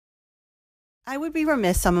I would be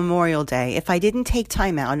remiss on Memorial Day if I didn't take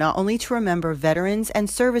time out not only to remember veterans and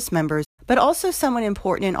service members, but also someone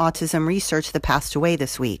important in autism research that passed away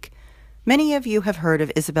this week. Many of you have heard of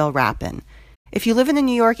Isabelle Rapin. If you live in the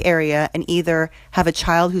New York area and either have a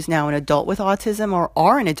child who's now an adult with autism or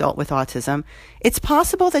are an adult with autism, it's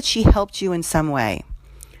possible that she helped you in some way.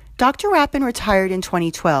 Dr. Rapin retired in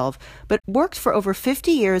 2012, but worked for over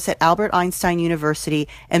 50 years at Albert Einstein University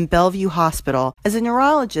and Bellevue Hospital as a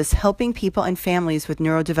neurologist helping people and families with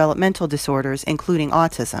neurodevelopmental disorders, including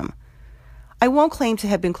autism. I won't claim to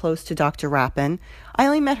have been close to Dr. Rapin. I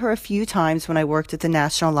only met her a few times when I worked at the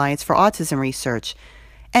National Alliance for Autism Research,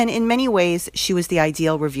 and in many ways, she was the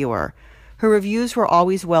ideal reviewer. Her reviews were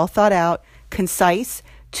always well thought out, concise,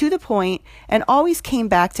 to the point, and always came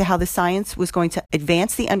back to how the science was going to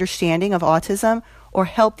advance the understanding of autism or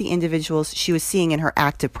help the individuals she was seeing in her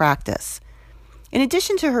active practice. In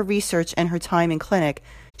addition to her research and her time in clinic,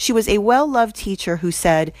 she was a well-loved teacher who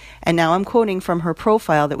said, and now I'm quoting from her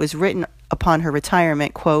profile that was written upon her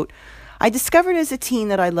retirement, quote, "I discovered as a teen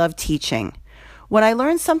that I love teaching. When I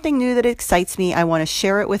learn something new that excites me, I want to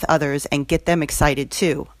share it with others and get them excited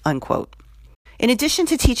too," unquote. In addition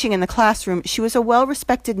to teaching in the classroom, she was a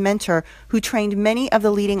well-respected mentor who trained many of the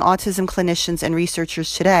leading autism clinicians and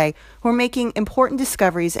researchers today who are making important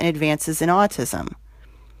discoveries and advances in autism.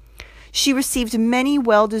 She received many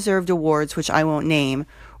well-deserved awards, which I won't name,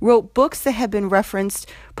 wrote books that have been referenced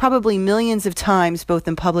probably millions of times both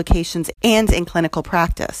in publications and in clinical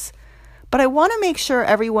practice. But I want to make sure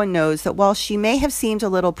everyone knows that while she may have seemed a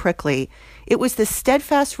little prickly, it was the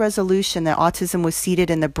steadfast resolution that autism was seated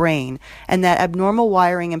in the brain and that abnormal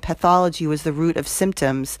wiring and pathology was the root of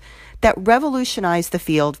symptoms that revolutionized the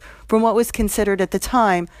field from what was considered at the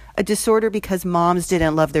time a disorder because moms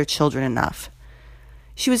didn't love their children enough.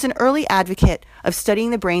 She was an early advocate of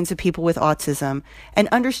studying the brains of people with autism and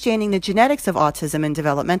understanding the genetics of autism and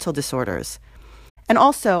developmental disorders. And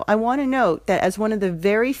also, I want to note that as one of the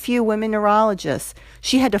very few women neurologists,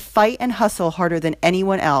 she had to fight and hustle harder than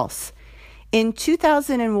anyone else. In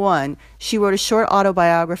 2001, she wrote a short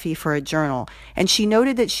autobiography for a journal, and she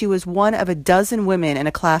noted that she was one of a dozen women in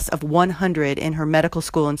a class of 100 in her medical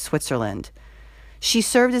school in Switzerland. She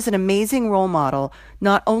served as an amazing role model,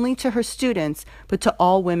 not only to her students, but to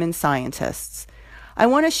all women scientists. I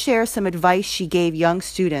want to share some advice she gave young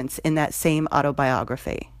students in that same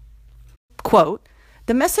autobiography. Quote,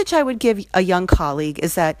 "The message I would give a young colleague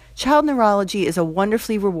is that child neurology is a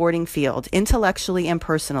wonderfully rewarding field, intellectually and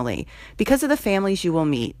personally, because of the families you will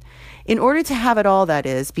meet. In order to have it all, that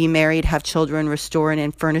is, be married, have children, restore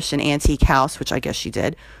and furnish an antique house," which I guess she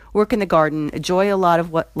did, "work in the garden, enjoy a lot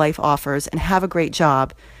of what life offers, and have a great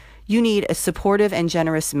job, you need a supportive and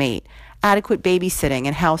generous mate, adequate babysitting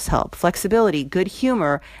and house help, flexibility, good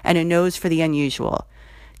humor, and a nose for the unusual.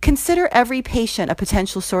 Consider every patient a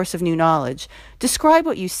potential source of new knowledge. Describe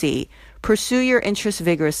what you see, pursue your interests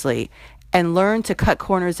vigorously, and learn to cut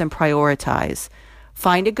corners and prioritize.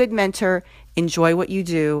 Find a good mentor, enjoy what you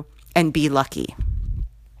do, and be lucky."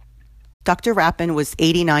 Dr. Rapin was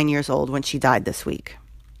 89 years old when she died this week.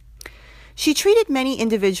 She treated many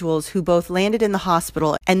individuals who both landed in the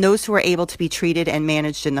hospital and those who were able to be treated and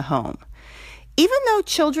managed in the home. Even though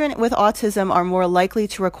children with autism are more likely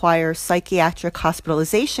to require psychiatric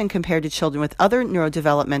hospitalization compared to children with other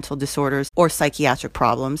neurodevelopmental disorders or psychiatric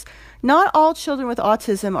problems, not all children with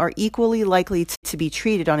autism are equally likely to be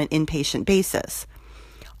treated on an inpatient basis.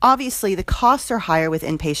 Obviously, the costs are higher with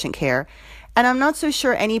inpatient care, and I'm not so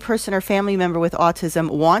sure any person or family member with autism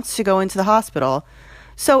wants to go into the hospital.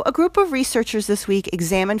 So a group of researchers this week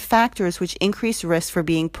examined factors which increase risk for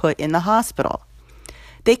being put in the hospital.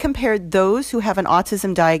 They compared those who have an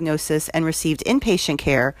autism diagnosis and received inpatient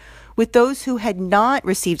care with those who had not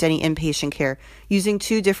received any inpatient care using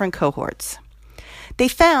two different cohorts. They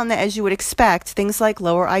found that, as you would expect, things like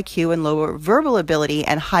lower IQ and lower verbal ability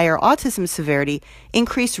and higher autism severity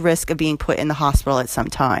increase risk of being put in the hospital at some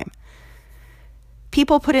time.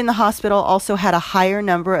 People put in the hospital also had a higher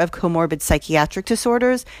number of comorbid psychiatric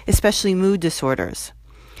disorders, especially mood disorders.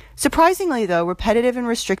 Surprisingly, though, repetitive and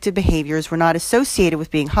restrictive behaviors were not associated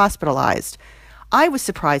with being hospitalized. I was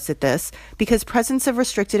surprised at this because presence of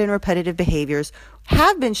restricted and repetitive behaviors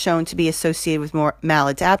have been shown to be associated with more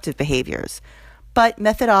maladaptive behaviors, but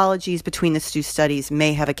methodologies between the two studies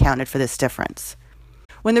may have accounted for this difference.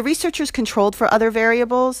 When the researchers controlled for other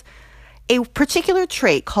variables, a particular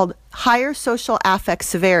trait called higher social affect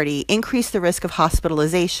severity increased the risk of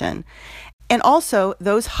hospitalization. And also,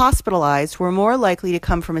 those hospitalized were more likely to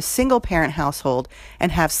come from a single-parent household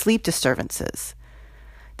and have sleep disturbances.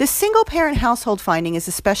 The single-parent household finding is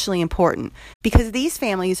especially important because these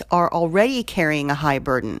families are already carrying a high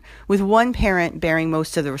burden, with one parent bearing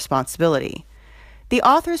most of the responsibility. The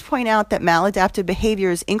authors point out that maladaptive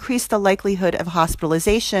behaviors increase the likelihood of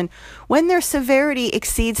hospitalization when their severity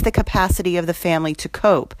exceeds the capacity of the family to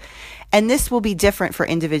cope, and this will be different for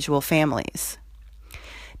individual families.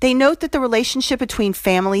 They note that the relationship between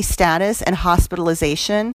family status and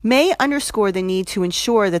hospitalization may underscore the need to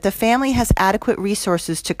ensure that the family has adequate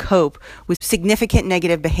resources to cope with significant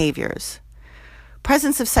negative behaviors.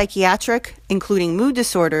 Presence of psychiatric, including mood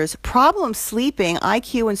disorders, problem sleeping,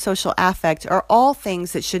 IQ, and social affect are all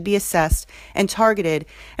things that should be assessed and targeted,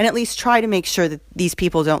 and at least try to make sure that these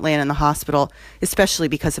people don't land in the hospital, especially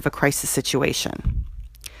because of a crisis situation.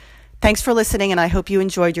 Thanks for listening, and I hope you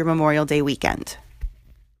enjoyed your Memorial Day weekend.